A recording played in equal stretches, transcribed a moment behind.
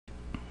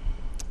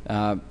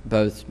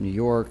both New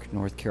York,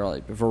 North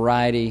Carolina, a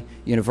variety,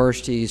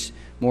 universities,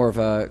 more of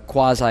a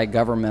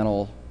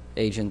quasi-governmental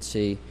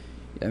agency.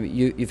 I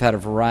mean, you've had a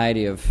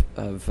variety of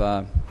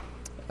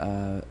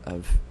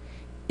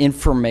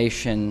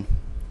information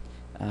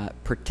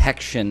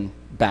protection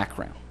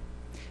background.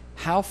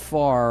 How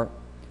far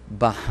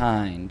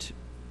behind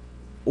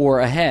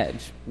or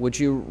ahead would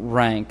you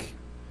rank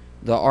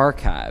the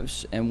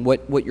archives and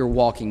what you're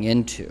walking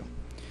into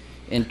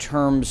in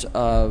terms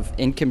of,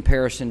 in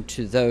comparison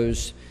to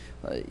those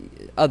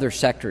other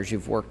sectors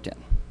you've worked in?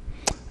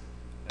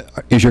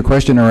 Is your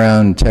question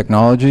around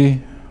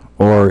technology,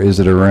 or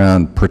is it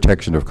around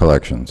protection of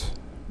collections?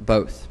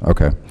 Both.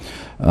 Okay.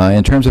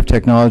 In terms of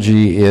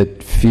technology,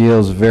 it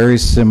feels very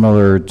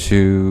similar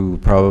to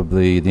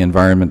probably the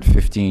environment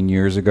 15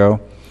 years ago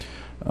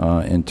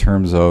in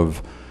terms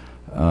of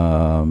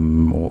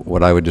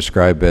what I would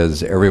describe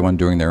as everyone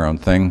doing their own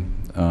thing.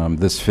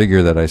 This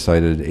figure that I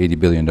cited, $80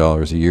 billion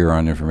a year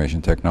on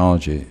information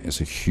technology,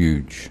 is a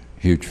huge,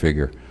 huge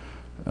figure.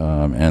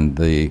 And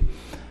it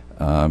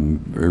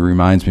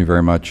reminds me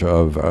very much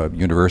of a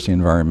university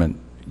environment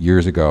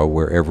years ago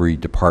where every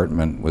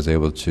department was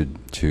able to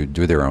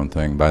do their own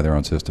thing, buy their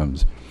own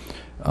systems.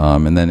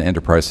 And then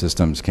enterprise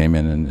systems came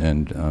in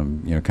and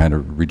you know, kind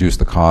of reduced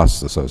the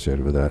costs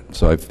associated with that.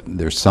 So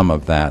there's some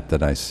of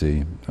that I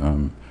see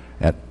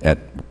at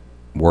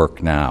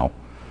work now.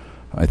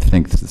 I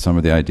think some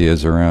of the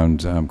ideas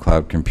around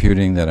cloud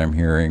computing that I'm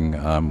hearing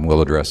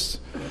will address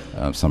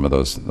some of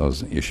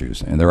those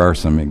issues. And there are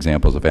some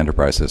examples of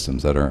enterprise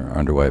systems that are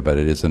underway, but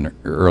it is in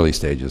early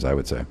stages, I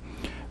would say,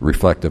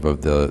 reflective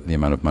of the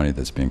amount of money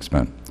that's being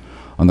spent.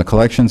 On the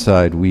collection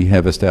side, we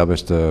have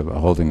established a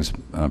holdings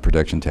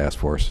protection task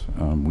force.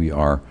 We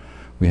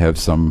have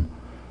some,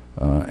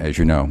 as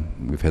you know,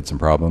 we've had some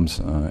problems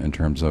in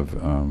terms of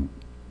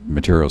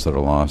materials that are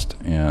lost,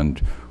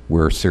 and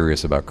we're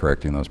serious about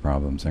correcting those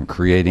problems and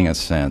creating a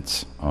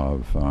sense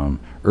of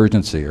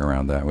urgency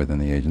around that within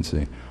the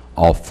agency,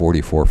 all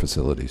 44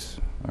 facilities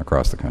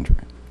across the country.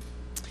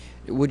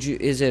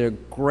 Is it a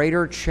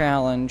greater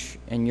challenge,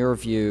 in your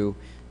view,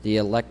 the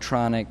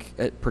electronic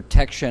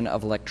protection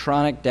of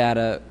electronic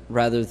data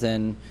rather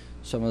than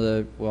some of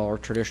the, well, our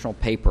traditional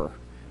paper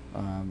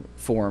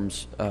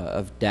forms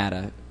of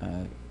data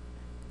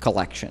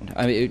collection?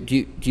 I mean,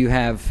 do you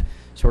have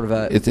sort of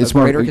a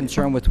greater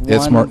concern with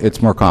one?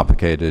 It's more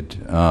complicated.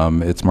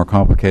 It's more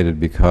complicated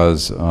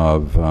because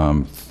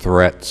of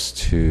threats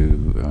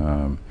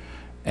to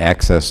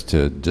access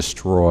to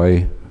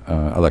destroy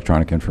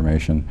electronic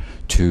information,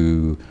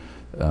 to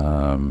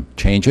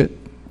change it.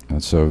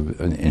 And so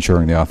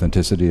ensuring the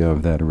authenticity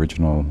of that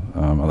original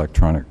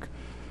electronic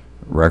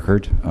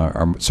record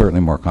are certainly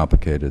more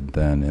complicated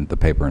than in the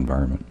paper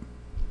environment.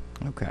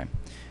 Okay.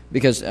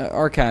 Because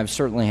archives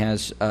certainly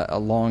has a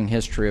long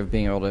history of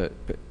being able to,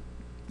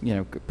 you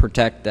know,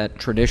 protect that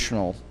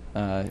traditional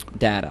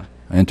data.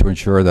 And to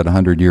ensure that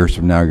 100 years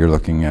from now you're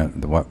looking at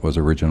what was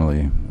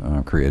originally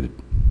created.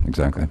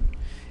 Exactly.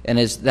 And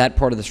is that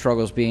part of the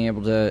struggle, is being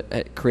able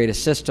to create a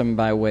system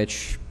by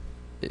which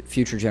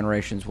future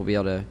generations will be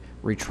able to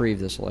retrieve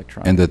this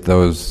electronic? And that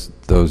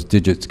those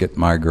digits get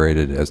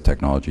migrated as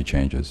technology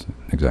changes.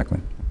 Exactly.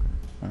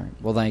 All right.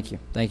 Well, thank you.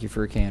 Thank you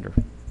for your candor.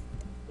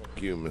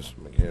 Thank you, Mr.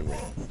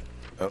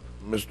 McHenry.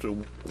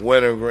 Mr.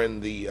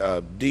 Wintergren, the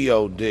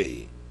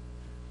DOD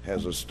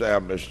has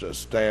established a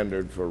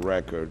standard for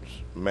records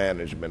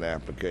management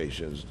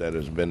applications that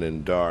has been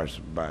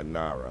endorsed by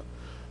NARA.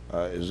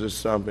 Is this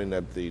something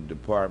that the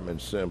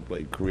department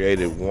simply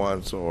created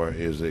once, or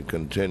is it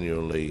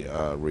continually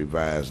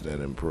revised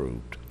and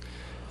improved?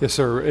 Yes,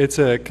 sir. It's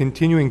a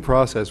continuing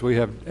process. We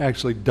have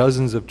actually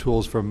dozens of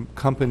tools from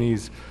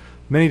companies,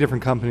 many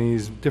different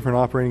companies, different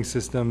operating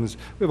systems.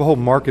 We have a whole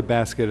market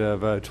basket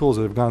of tools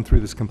that have gone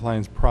through this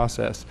compliance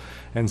process.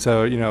 And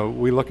so, you know,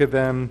 we look at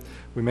them,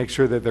 we make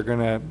sure that they're going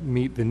to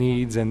meet the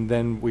needs, and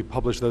then we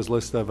publish those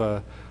lists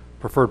of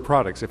preferred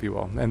products, if you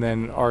will. And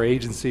then our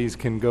agencies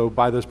can go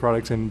buy those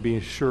products and be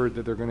assured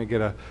that they're going to get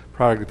a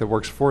product that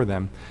works for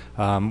them.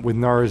 With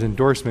NARA's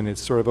endorsement,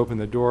 it's sort of opened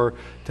the door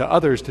to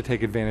others to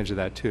take advantage of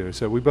that too.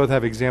 So we both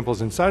have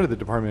examples inside of the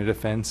Department of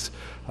Defense.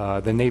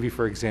 The Navy,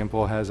 for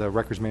example, has a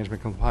records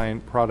management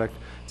compliant product.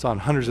 It's on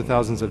hundreds of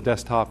thousands of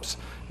desktops.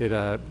 It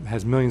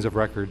has millions of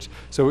records.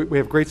 So we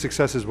have great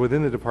successes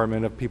within the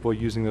department of people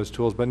using those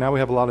tools, but now we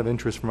have a lot of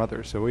interest from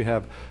others. So we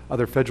have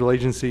other federal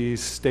agencies,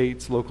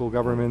 states, local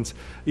governments,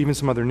 even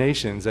some other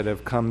nations that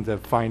have come to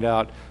find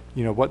out,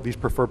 you know, what these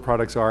preferred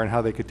products are and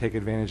how they could take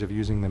advantage of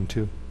using them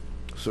too.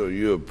 So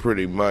you're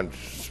pretty much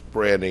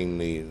spreading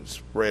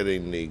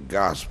the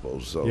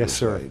gospel, so yes,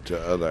 to say, sir.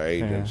 to other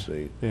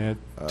agencies and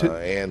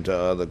to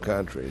other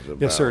countries.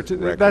 About yes, sir.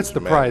 That's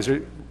the prize.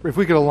 If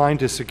we could align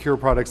to secure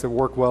products that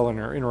work well and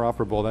are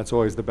interoperable, that's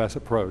always the best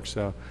approach.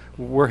 So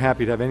we're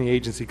happy to have any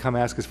agency come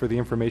ask us for the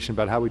information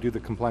about how we do the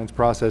compliance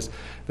process.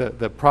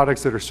 The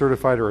products that are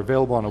certified are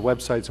available on a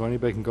website, so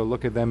anybody can go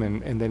look at them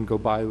and then go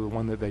buy the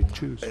one that they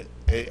choose.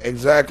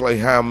 Exactly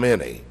how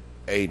many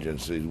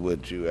agencies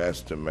would you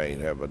estimate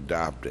have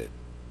adopted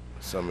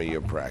some of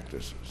your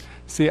practices?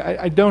 See,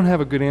 I don't have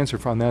a good answer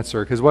on that,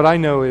 sir, because what I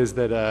know is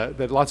that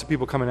that lots of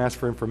people come and ask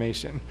for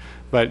information,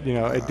 but you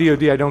know, at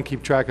DoD I don't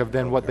keep track of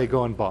then what they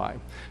go and buy.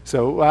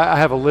 So I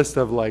have a list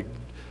of like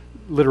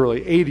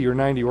literally 80 or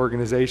 90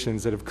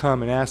 organizations that have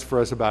come and asked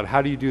for us about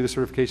how do you do the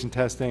certification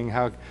testing,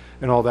 how,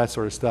 and all that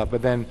sort of stuff.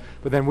 But then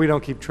we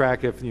don't keep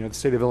track if, you know, the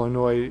state of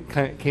Illinois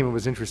came and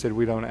was interested.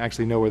 We don't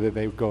actually know whether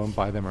they would go and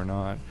buy them or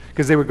not,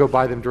 because they would go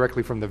buy them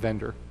directly from the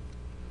vendor.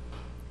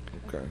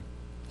 Okay,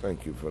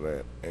 thank you for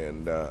that.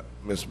 And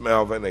Ms.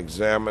 Melvin,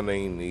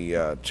 examining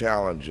the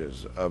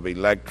challenges of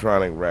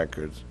electronic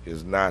records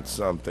is not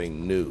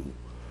something new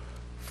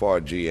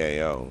for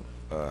GAO.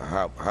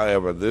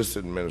 However, this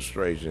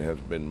administration has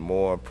been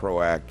more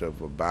proactive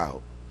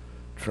about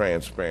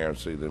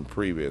transparency than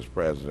previous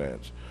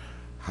presidents.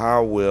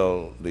 How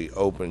will the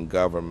Open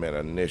Government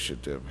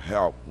Initiative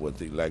help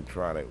with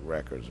electronic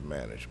records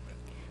management?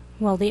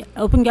 Well, the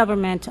Open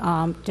Government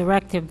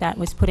Directive that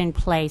was put in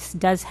place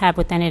does have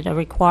within it a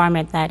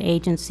requirement that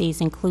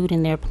agencies include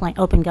in their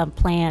Open Gov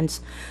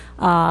plans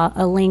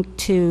a link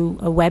to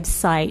a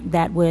website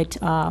that would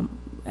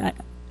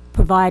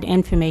provide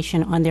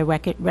information on their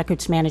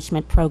records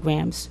management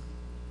programs.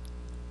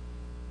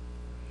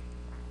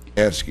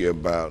 Ask you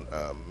about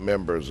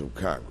members of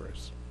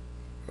Congress.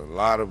 A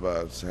lot of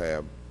us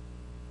have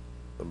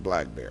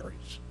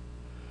BlackBerries.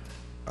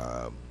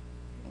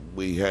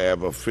 We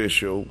have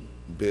official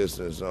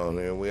business on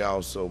here. We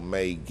also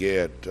may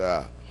get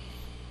an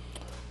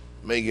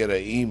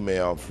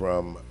email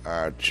from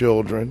our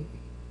children,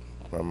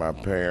 from our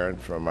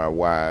parents, from our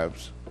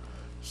wives,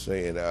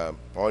 saying,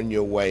 on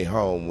your way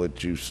home,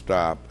 would you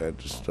stop at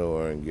the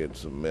store and get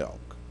some milk?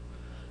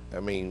 I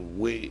mean,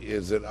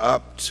 is it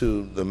up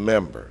to the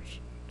members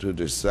to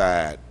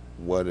decide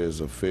what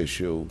is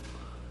official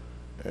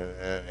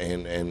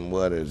and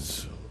what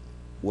is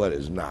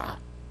not?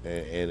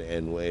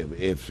 And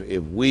if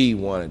we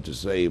wanted to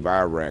save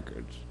our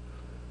records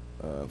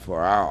for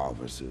our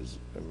offices,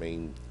 I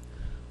mean,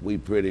 we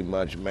pretty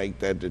much make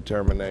that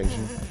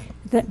determination?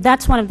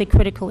 That's one of the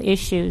critical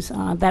issues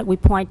that we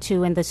point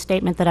to in the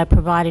statement that I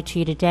provided to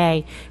you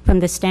today.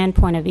 From the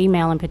standpoint of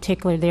email in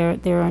particular,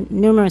 there are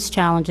numerous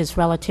challenges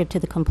relative to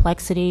the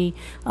complexity,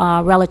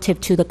 relative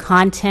to the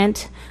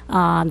content,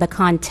 the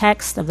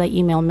context of the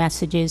email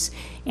messages.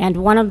 And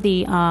one of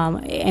the,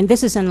 and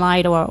this is in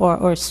light or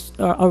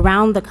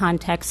around the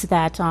context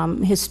that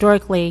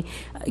historically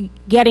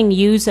getting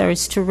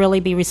users to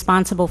really be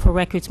responsible for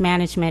records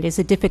management is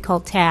a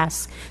difficult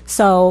task.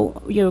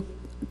 So you're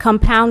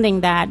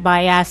compounding that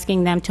by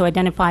asking them to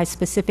identify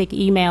specific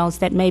emails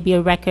that may be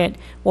a record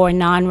or a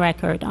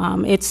non-record.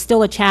 It's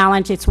still a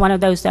challenge. It's one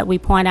of those that we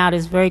point out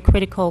is very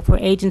critical for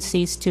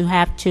agencies to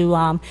have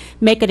to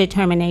make a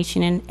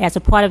determination in, as a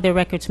part of their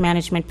records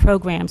management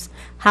programs,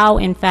 how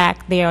in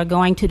fact they are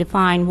going to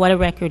define what a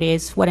record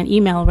is, what an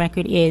email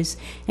record is,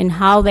 and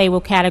how they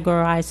will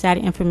categorize that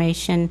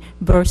information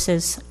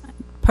versus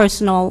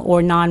personal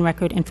or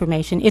non-record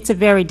information. It's a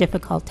very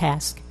difficult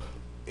task.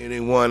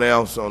 Anyone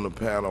else on the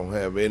panel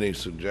have any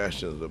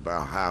suggestions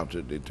about how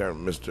to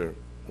determine? Mr.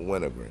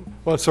 Wintergreen.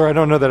 Well, sir, I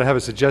don't know that I have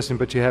a suggestion,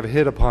 but you have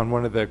hit upon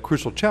one of the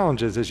crucial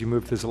challenges as you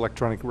move to this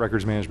electronic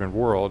records management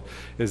world,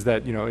 is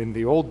that, you know, in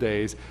the old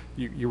days,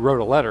 you wrote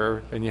a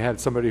letter and you had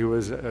somebody who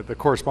was the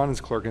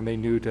correspondence clerk and they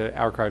knew to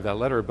archive that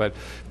letter. But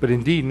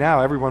indeed now,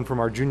 everyone from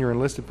our junior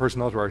enlisted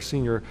personnel to our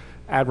senior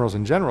admirals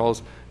and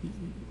generals,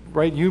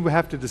 right, you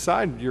have to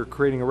decide you're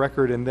creating a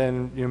record and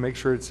then, you know, make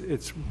sure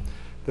it's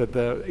that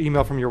the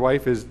email from your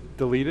wife is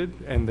deleted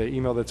and the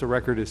email that's a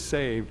record is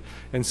saved.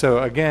 And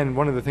so again,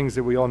 one of the things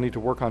that we all need to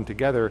work on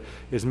together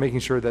is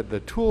making sure that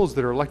the tools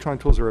that are electronic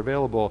tools are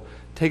available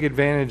take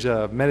advantage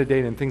of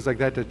metadata and things like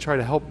that to try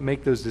to help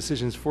make those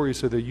decisions for you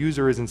so the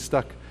user isn't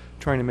stuck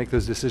trying to make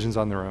those decisions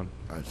on their own.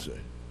 I see.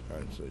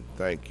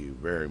 Thank you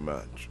very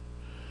much.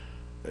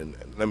 And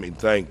let me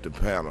thank the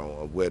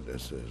panel of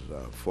witnesses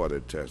for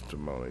their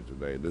testimony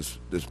today.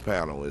 This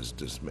panel is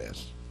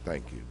dismissed.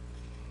 Thank you.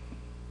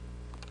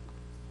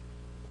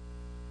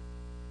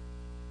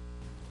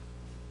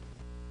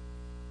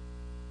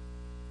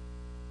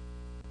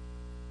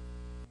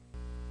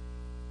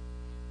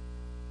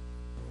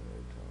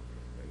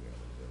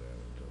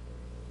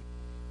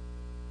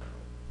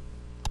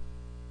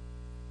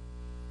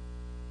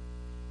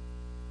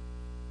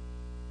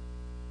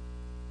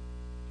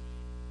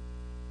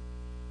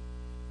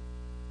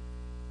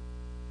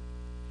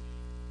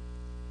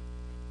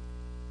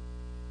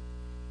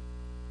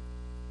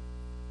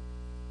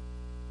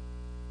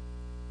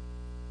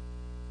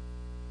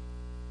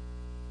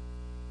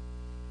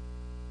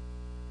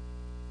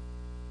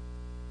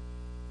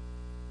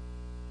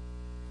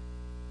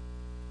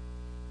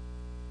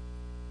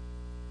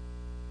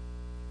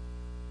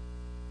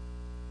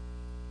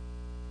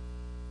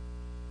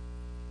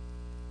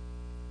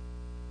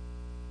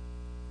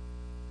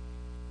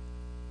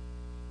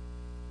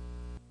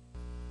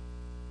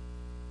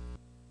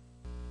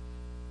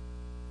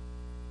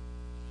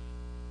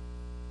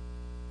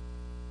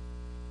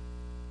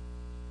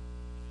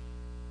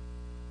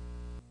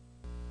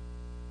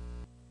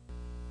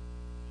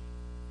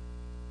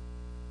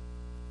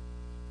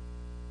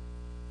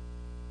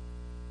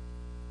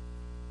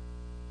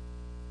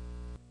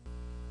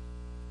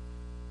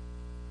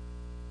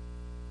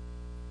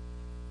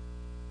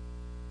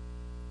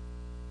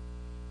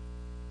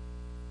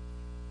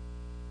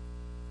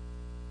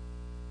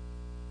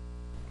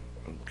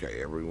 Okay,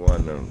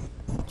 everyone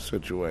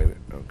situated.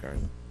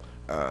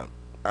 Okay.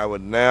 I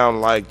would now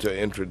like to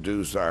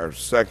introduce our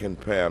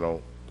second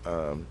panel.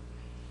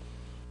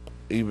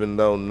 Even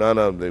though none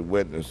of the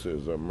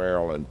witnesses are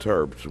Maryland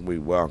Terps, we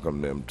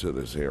welcome them to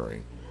this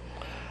hearing.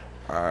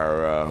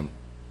 Our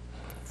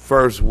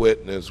first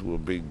witness will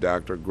be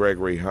Dr.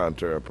 Gregory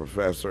Hunter, a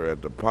professor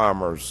at the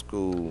Palmer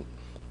School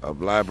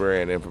of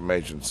Library and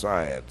Information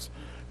Science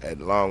at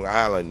Long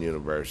Island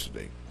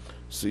University,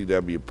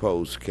 C.W.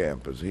 Post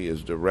campus. He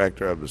is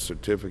director of the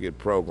certificate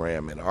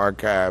program in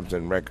archives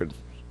and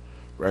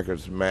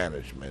records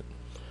management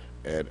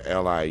at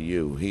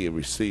LIU. He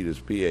received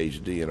his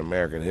PhD in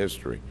American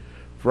history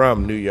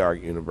from New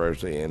York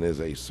University and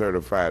is a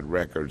certified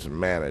records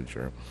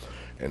manager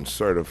and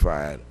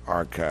certified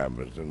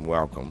archivist, and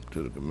welcome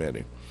to the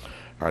committee.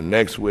 Our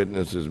next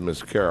witness is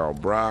Ms. Carol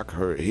Brock,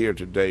 here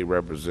today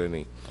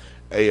representing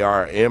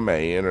ARMA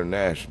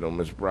International.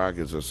 Ms. Brock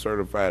is a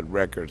certified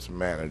records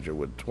manager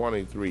with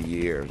 23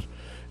 years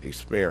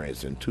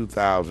experience. In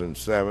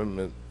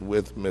 2007,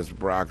 with Ms.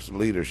 Brock's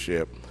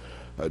leadership,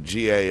 a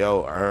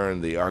GAO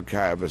earned the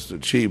Archivist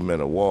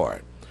Achievement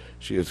Award.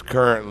 She is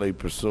currently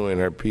pursuing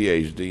her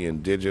PhD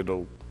in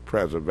Digital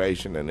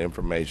Preservation and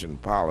Information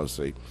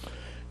Policy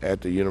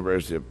at the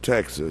University of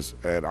Texas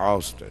at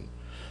Austin.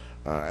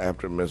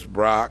 After Ms.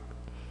 Brock,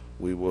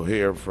 we will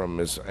hear from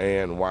Ms.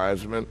 Ann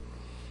Wiseman,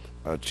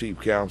 Chief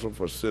Counsel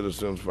for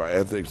Citizens for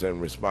Ethics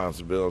and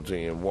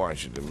Responsibility in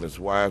Washington. Ms.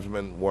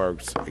 Wiseman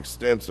works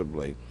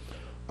extensively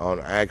on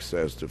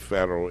access to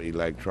federal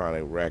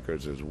electronic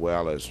records as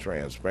well as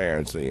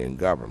transparency in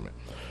government.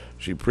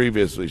 She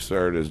previously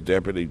served as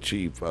Deputy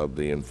Chief of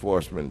the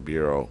Enforcement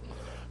Bureau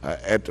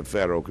at the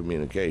Federal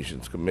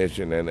Communications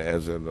Commission and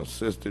as an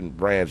Assistant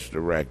Branch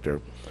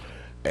Director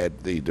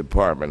at the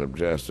Department of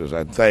Justice.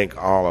 I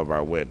thank all of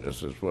our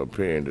witnesses for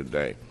appearing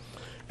today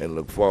and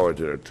look forward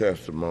to their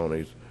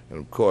testimonies. And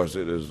of course,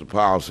 it is the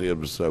policy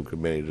of the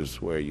subcommittee to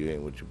swear you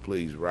in. Would you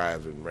please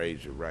rise and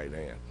raise your right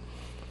hand?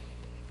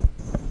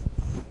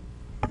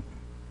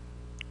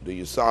 Do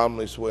you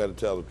solemnly swear to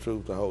tell the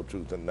truth, the whole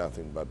truth, and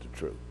nothing but the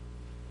truth?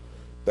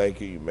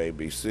 Thank you. You may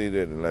be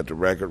seated, and let the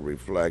record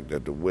reflect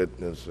that the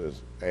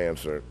witnesses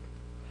answered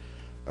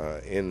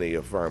in the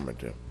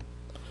affirmative.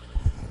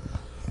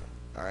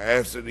 I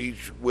ask that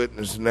each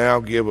witness now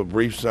give a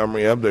brief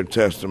summary of their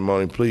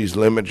testimony. Please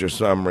limit your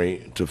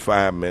summary to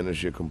 5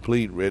 minutes. Your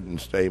complete written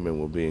statement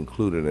will be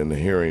included in the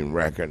hearing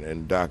record.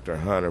 And Dr.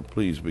 Hunter,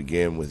 please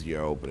begin with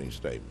your opening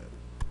statement.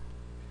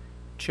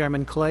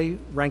 Chairman Clay,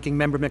 Ranking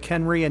Member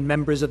McHenry, and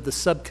members of the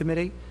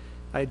subcommittee,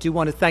 I do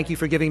want to thank you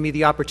for giving me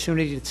the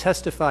opportunity to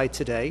testify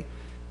today.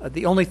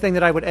 The only thing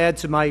that I would add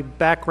to my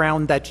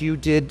background that you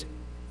did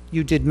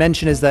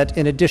mention is that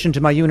in addition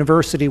to my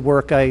university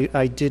work,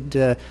 I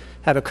did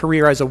have a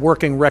career as a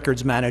working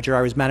records manager.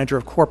 I was manager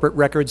of corporate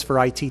records for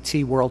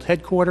ITT World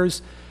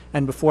Headquarters,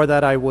 and before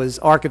that I was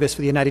archivist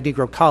for the United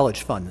Negro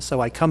College Fund. So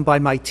I come by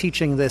my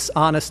teaching this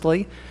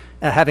honestly,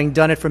 having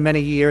done it for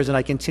many years, and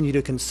I continue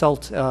to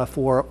consult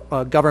for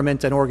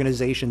government and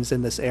organizations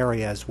in this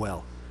area as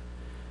well.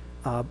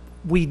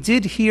 We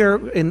did hear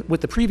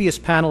with the previous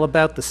panel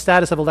about the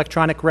status of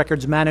electronic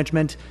records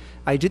management.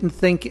 I didn't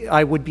think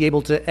I would be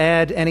able to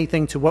add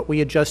anything to what we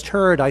had just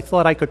heard. I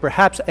thought I could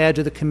perhaps add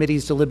to the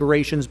committee's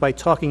deliberations by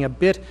talking a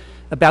bit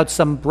about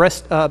some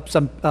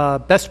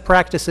best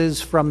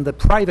practices from the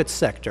private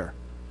sector,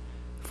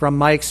 from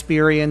my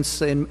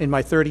experience in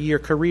my 30-year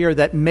career,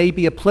 that may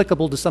be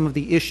applicable to some of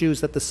the issues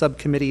that the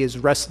subcommittee is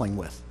wrestling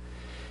with.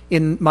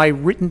 In my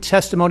written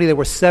testimony, there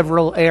were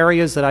several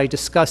areas that I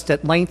discussed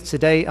at length.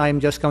 Today, I'm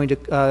just going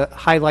to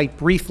highlight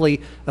briefly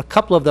a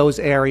couple of those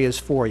areas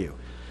for you.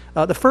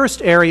 The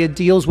first area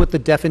deals with the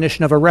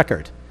definition of a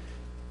record.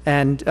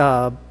 And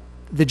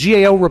the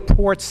GAO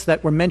reports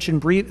that were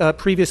mentioned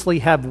previously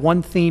have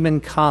one theme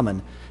in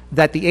common,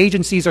 that the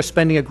agencies are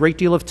spending a great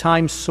deal of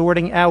time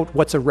sorting out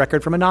what's a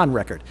record from a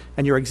non-record.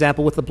 And your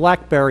example with the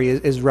BlackBerry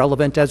is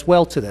relevant as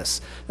well to this,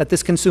 that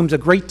this consumes a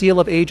great deal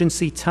of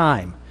agency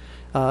time.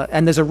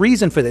 And there's a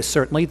reason for this,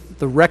 certainly.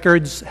 The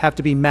records have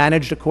to be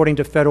managed according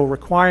to federal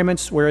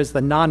requirements, whereas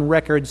the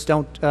non-records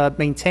don't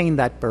maintain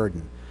that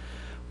burden.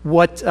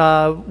 What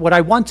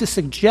I want to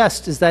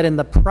suggest is that in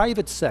the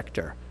private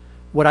sector,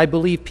 what I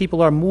believe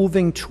people are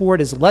moving toward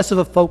is less of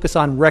a focus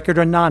on record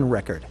or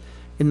non-record.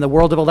 In the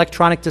world of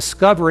electronic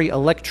discovery,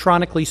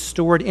 electronically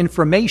stored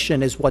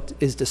information is what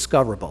is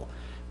discoverable,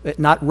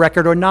 not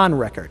record or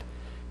non-record.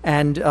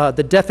 And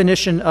the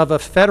definition of a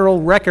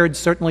federal record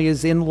certainly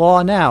is in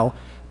law now,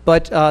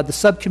 but the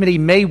subcommittee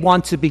may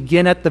want to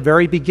begin at the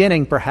very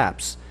beginning,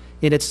 perhaps,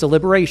 in its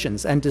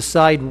deliberations and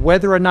decide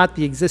whether or not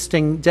the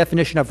existing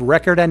definition of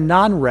record and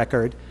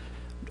non-record,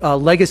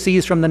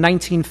 legacies from the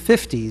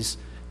 1950s,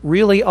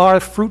 really are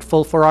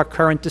fruitful for our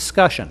current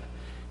discussion.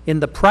 In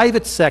the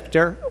private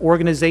sector,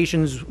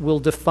 organizations will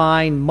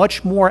define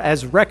much more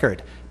as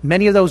record.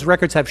 Many of those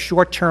records have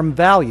short-term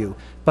value,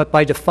 but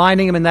by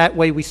defining them in that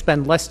way, we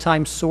spend less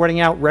time sorting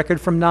out record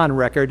from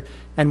non-record,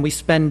 and we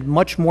spend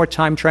much more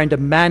time trying to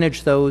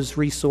manage those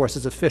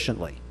resources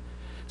efficiently.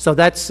 So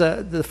that's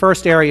the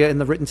first area in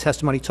the written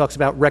testimony talks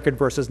about record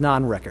versus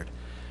non-record.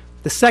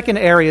 The second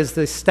area is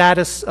the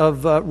status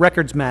of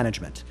records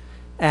management.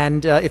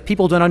 And if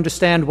people don't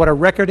understand what a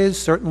record is,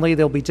 certainly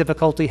there'll be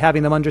difficulty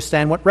having them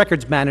understand what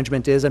records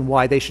management is and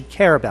why they should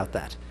care about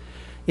that.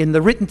 In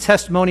the written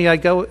testimony,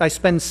 I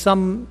spend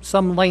some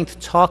length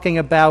talking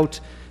about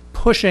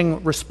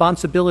pushing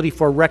responsibility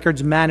for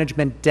records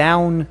management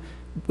down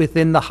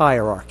within the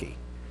hierarchy.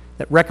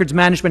 That records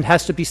management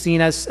has to be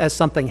seen as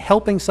something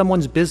helping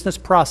someone's business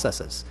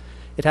processes.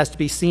 It has to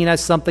be seen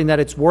as something that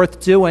it's worth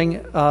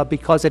doing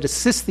because it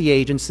assists the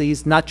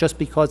agencies, not just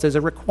because there's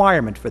a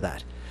requirement for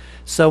that.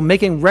 So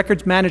making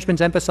records management,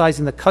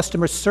 emphasizing the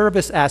customer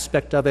service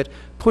aspect of it,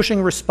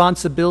 pushing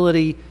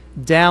responsibility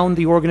down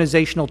the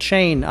organizational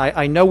chain.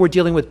 I know we're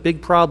dealing with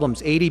big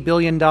problems, $80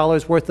 billion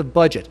worth of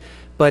budget,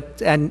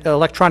 and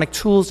electronic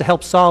tools to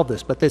help solve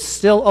this, but this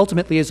still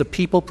ultimately is a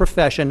people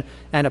profession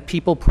and a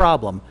people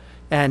problem.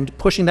 And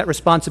pushing that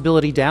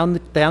responsibility down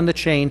the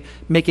chain,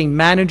 making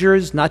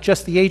managers, not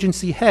just the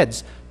agency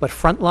heads, but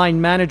frontline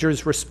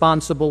managers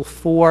responsible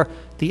for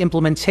the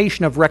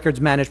implementation of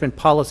records management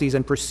policies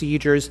and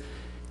procedures.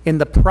 In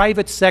the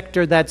private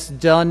sector, that's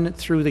done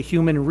through the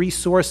human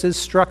resources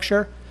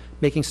structure,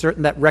 making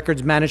certain that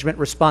records management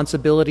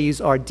responsibilities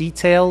are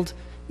detailed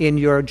in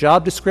your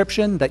job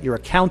description, that you're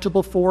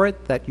accountable for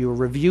it, that you're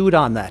reviewed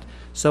on that.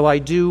 So I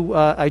do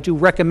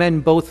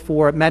recommend both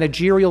for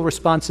managerial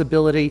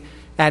responsibility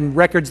and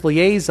records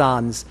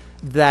liaisons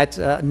that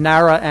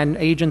NARA and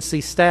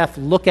agency staff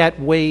look at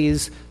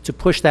ways to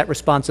push that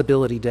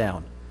responsibility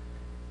down.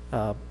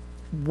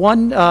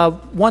 One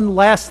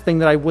last thing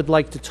that I would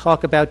like to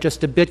talk about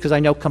just a bit, because I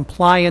know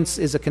compliance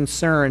is a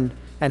concern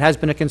and has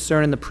been a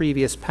concern in the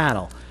previous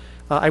panel.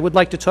 I would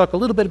like to talk a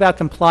little bit about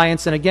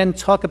compliance and again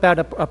talk about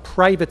a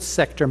private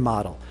sector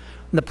model.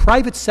 And the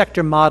private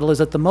sector model is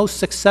that the most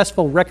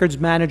successful records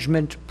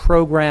management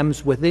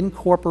programs within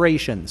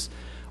corporations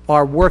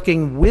are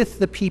working with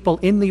the people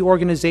in the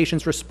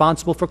organizations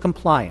responsible for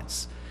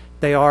compliance.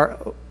 They are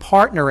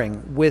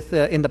partnering with,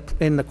 in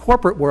the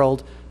corporate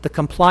world, the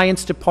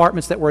compliance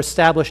departments that were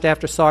established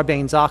after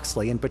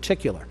Sarbanes-Oxley in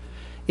particular.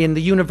 In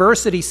the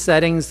university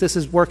settings, this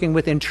is working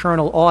with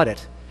internal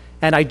audit.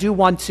 And I do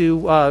want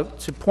to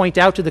point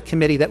out to the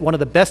committee that one of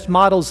the best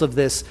models of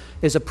this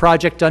is a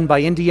project done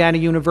by Indiana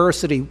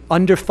University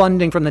under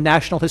funding from the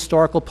National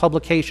Historical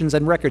Publications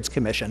and Records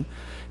Commission.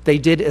 They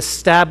did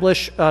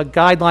establish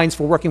guidelines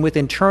for working with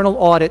internal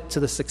audit to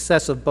the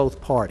success of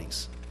both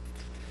parties.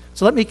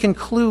 So let me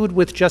conclude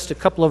with just a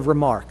couple of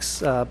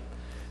remarks.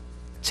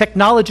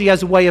 Technology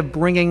as a way of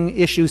bringing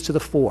issues to the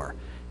fore.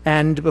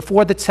 And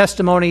before the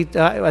testimony,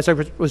 as I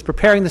was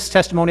preparing this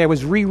testimony, I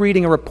was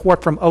rereading a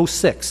report from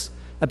 '06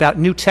 about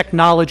new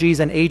technologies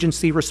and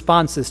agency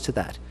responses to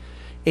that.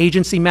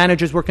 Agency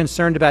managers were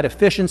concerned about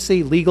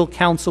efficiency. Legal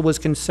counsel was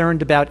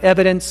concerned about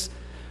evidence.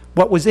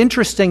 What was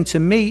interesting to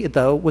me,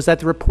 though, was that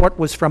the report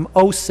was from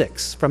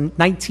 '06, from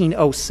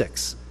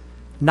 1906,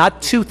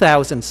 not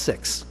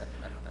 2006.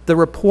 The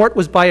report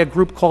was by a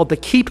group called the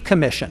Keep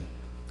Commission,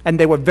 and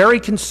they were very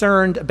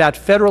concerned about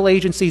federal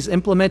agencies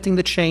implementing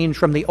the change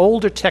from the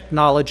older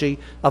technology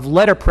of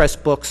letterpress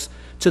books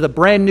to the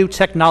brand new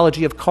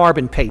technology of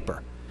carbon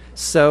paper.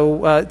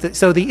 So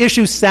the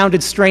issue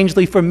sounded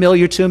strangely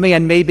familiar to me,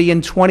 and maybe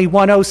in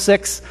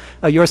 2106,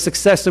 your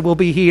successor will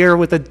be here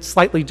with a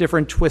slightly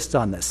different twist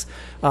on this.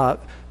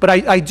 But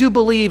I do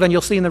believe, and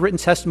you'll see in the written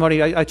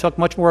testimony, I talk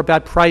much more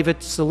about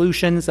private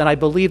solutions, and I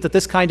believe that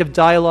this kind of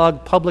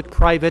dialogue,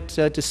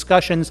 public-private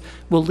discussions,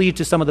 will lead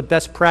to some of the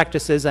best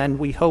practices, and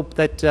we hope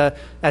that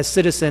as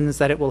citizens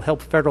that it will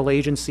help federal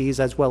agencies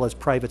as well as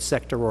private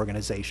sector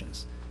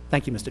organizations.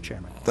 Thank you, Mr.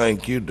 Chairman.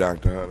 Thank you,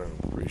 Dr. Hunter.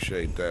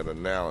 Appreciate that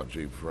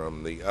analogy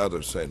from the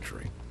other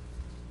century.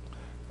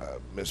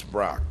 Ms.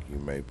 Brock, you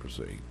may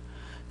proceed.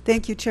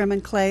 Thank you,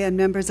 Chairman Clay and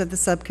members of the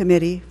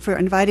subcommittee, for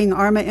inviting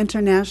ARMA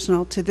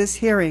International to this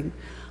hearing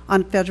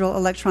on federal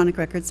electronic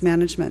records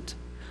management.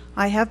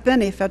 I have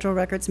been a federal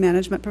records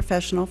management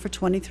professional for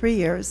 23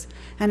 years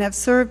and have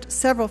served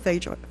several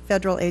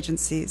federal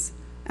agencies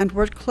and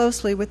worked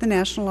closely with the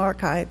National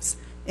Archives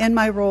in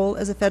my role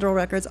as a federal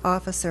records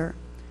officer.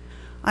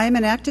 I am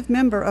an active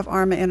member of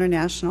ARMA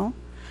International,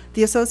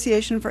 the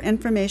Association for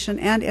Information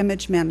and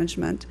Image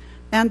Management,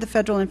 and the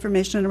Federal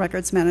Information and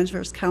Records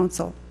Managers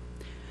Council.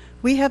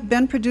 We have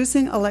been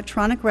producing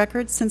electronic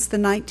records since the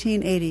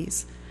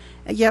 1980s,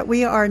 yet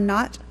we are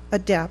not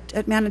adept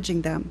at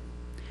managing them.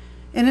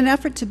 In an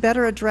effort to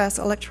better address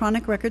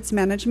electronic records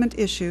management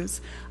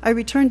issues, I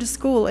returned to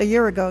school a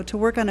year ago to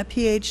work on a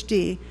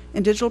PhD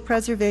in digital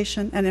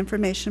preservation and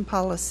information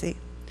policy.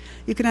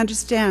 You can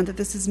understand that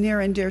this is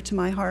near and dear to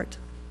my heart.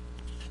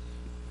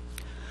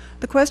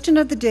 The question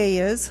of the day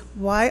is,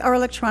 why are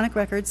electronic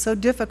records so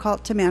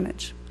difficult to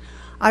manage?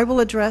 I will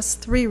address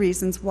 3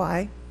 reasons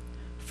why.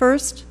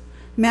 First,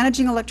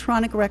 managing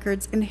electronic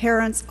records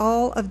inherits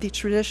all of the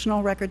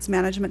traditional records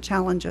management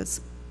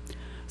challenges.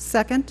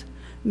 Second,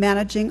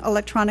 managing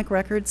electronic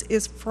records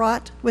is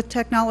fraught with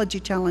technology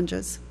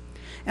challenges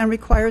and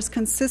requires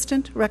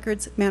consistent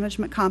records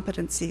management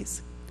competencies.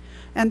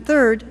 And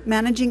third,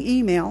 managing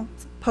email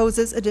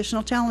poses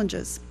additional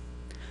challenges.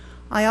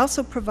 I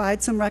also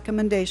provide some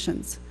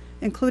recommendations,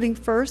 including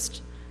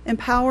first,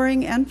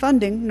 empowering and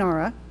funding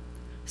NARA,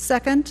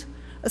 second,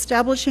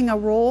 establishing a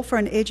role for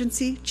an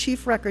agency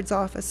chief records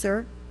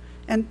officer,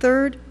 and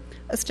third,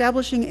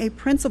 establishing a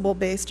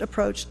principle-based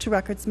approach to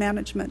records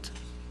management.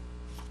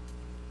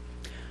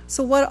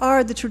 So what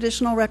are the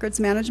traditional records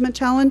management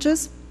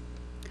challenges?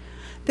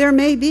 There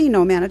may be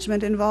no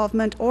management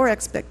involvement or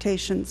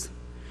expectations.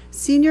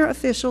 Senior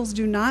officials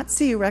do not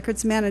see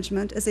records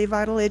management as a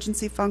vital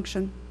agency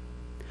function.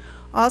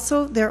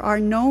 Also, there are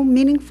no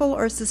meaningful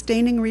or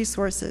sustaining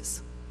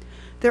resources.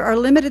 There are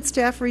limited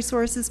staff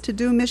resources to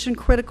do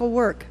mission-critical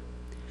work.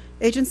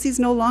 Agencies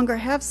no longer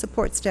have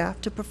support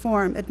staff to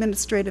perform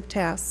administrative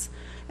tasks,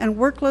 and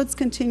workloads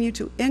continue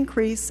to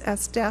increase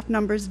as staff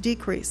numbers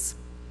decrease.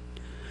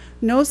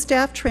 No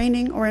staff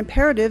training or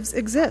imperatives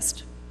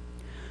exist.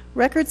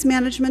 Records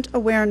management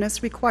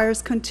awareness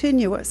requires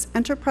continuous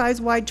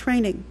enterprise-wide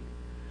training.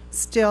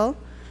 Still,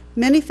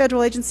 many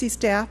federal agency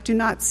staff do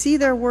not see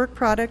their work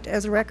product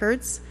as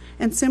records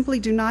and simply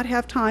do not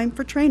have time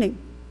for training.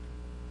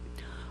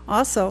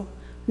 Also,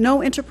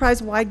 no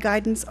enterprise-wide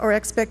guidance or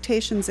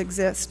expectations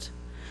exist.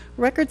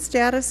 Record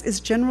status is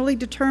generally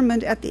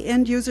determined at the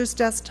end user's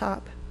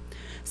desktop.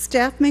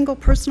 Staff mingle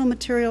personal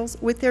materials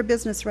with their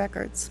business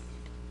records.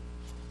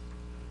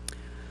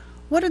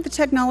 What are the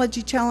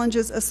technology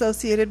challenges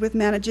associated with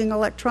managing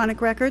electronic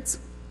records?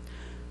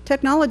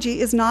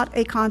 Technology is not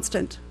a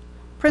constant.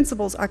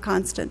 Principles are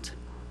constant.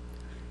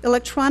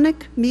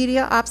 Electronic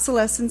media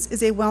obsolescence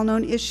is a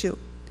well-known issue.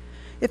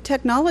 If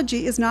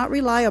technology is not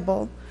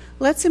reliable,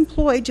 let's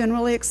employ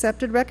generally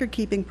accepted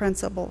record-keeping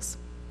principles.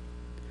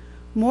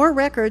 More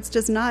records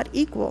does not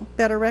equal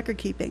better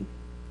record-keeping.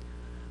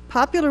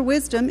 Popular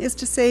wisdom is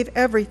to save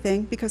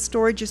everything because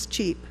storage is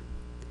cheap.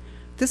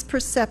 This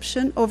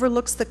perception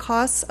overlooks the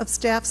costs of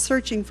staff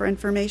searching for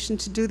information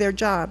to do their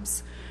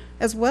jobs,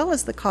 as well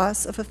as the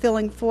costs of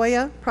fulfilling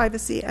FOIA,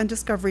 privacy, and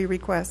discovery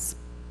requests.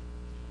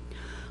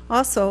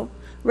 Also,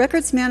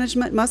 records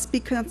management must be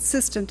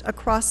consistent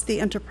across the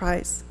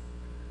enterprise.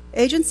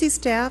 Agency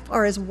staff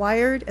are as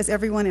wired as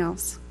everyone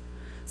else.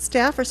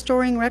 Staff are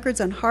storing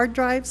records on hard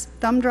drives,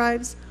 thumb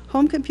drives,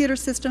 home computer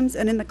systems,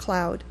 and in the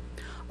cloud,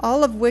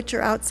 all of which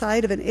are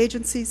outside of an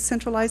agency's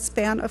centralized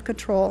span of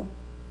control.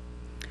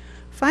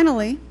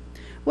 Finally,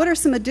 what are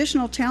some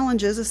additional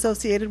challenges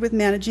associated with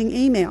managing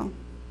email?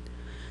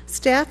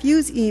 Staff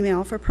use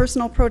email for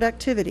personal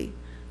productivity,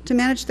 to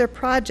manage their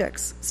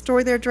projects,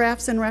 store their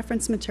drafts and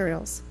reference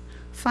materials,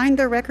 find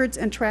their records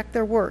and track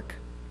their work.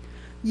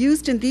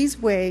 Used in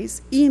these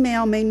ways,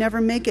 email may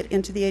never make it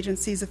into the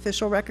agency's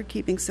official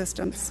record-keeping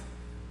systems.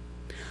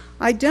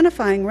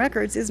 Identifying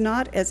records is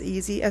not as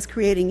easy as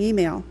creating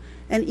email,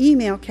 and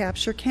email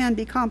capture can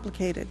be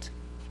complicated.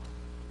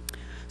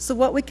 So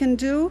what we can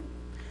do?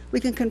 We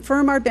can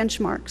confirm our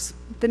benchmarks,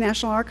 the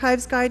National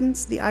Archives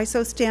guidance, the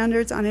ISO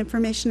standards on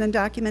information and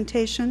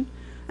documentation,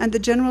 and the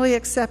generally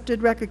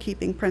accepted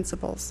record-keeping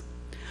principles.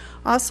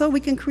 Also, we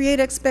can create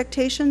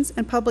expectations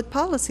and public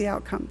policy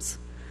outcomes.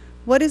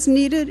 What is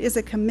needed is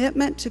a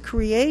commitment to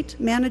create,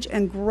 manage,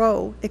 and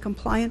grow a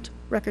compliant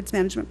records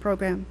management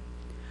program.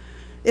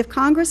 If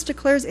Congress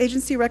declares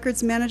agency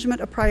records management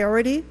a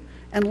priority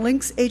and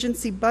links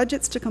agency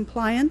budgets to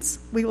compliance,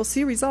 we will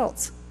see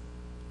results.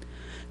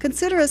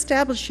 Consider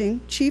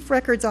establishing chief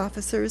records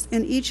officers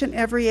in each and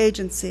every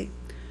agency,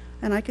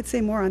 and I could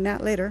say more on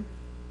that later.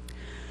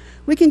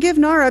 We can give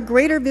NARA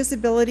greater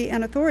visibility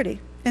and authority,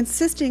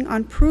 insisting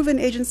on proven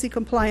agency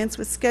compliance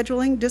with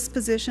scheduling,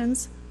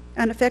 dispositions,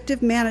 and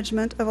effective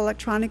management of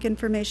electronic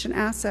information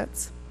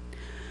assets.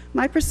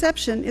 My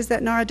perception is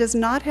that NARA does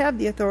not have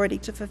the authority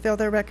to fulfill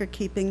their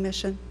record-keeping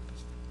mission.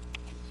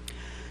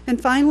 And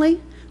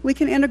finally, we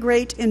can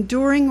integrate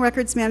enduring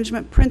records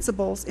management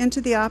principles into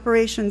the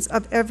operations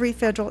of every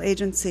federal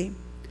agency.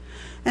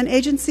 An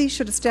agency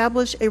should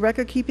establish a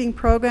record-keeping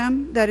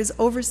program that is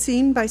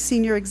overseen by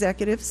senior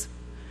executives,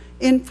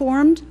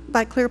 informed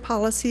by clear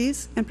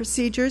policies and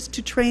procedures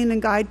to train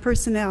and guide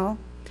personnel,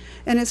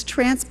 and is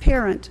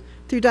transparent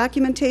through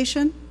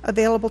documentation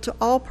available to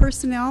all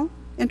personnel,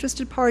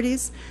 interested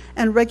parties,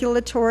 and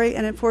regulatory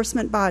and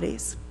enforcement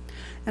bodies.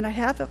 And I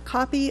have a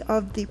copy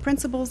of the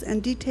principles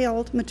and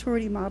detailed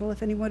maturity model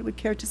if anyone would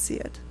care to see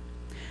it.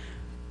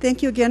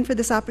 Thank you again for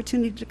this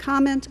opportunity to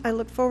comment. I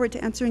look forward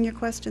to answering your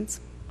questions.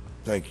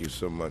 Thank you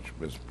so much,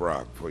 Ms.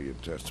 Brock, for your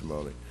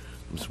testimony.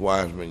 Ms.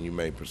 Wiseman, you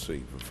may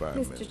proceed for 5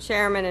 minutes. Mr.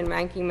 Chairman and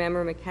Ranking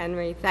Member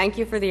McHenry, thank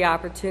you for the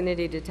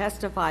opportunity to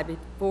testify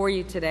before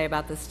you today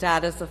about the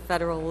status of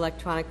federal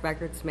electronic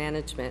records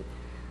management.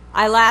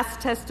 I last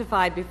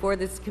testified before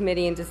this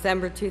committee in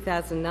December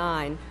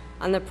 2009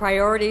 on the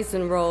priorities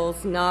and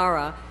roles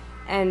NARA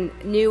and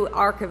new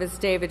archivist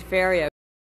David Ferriero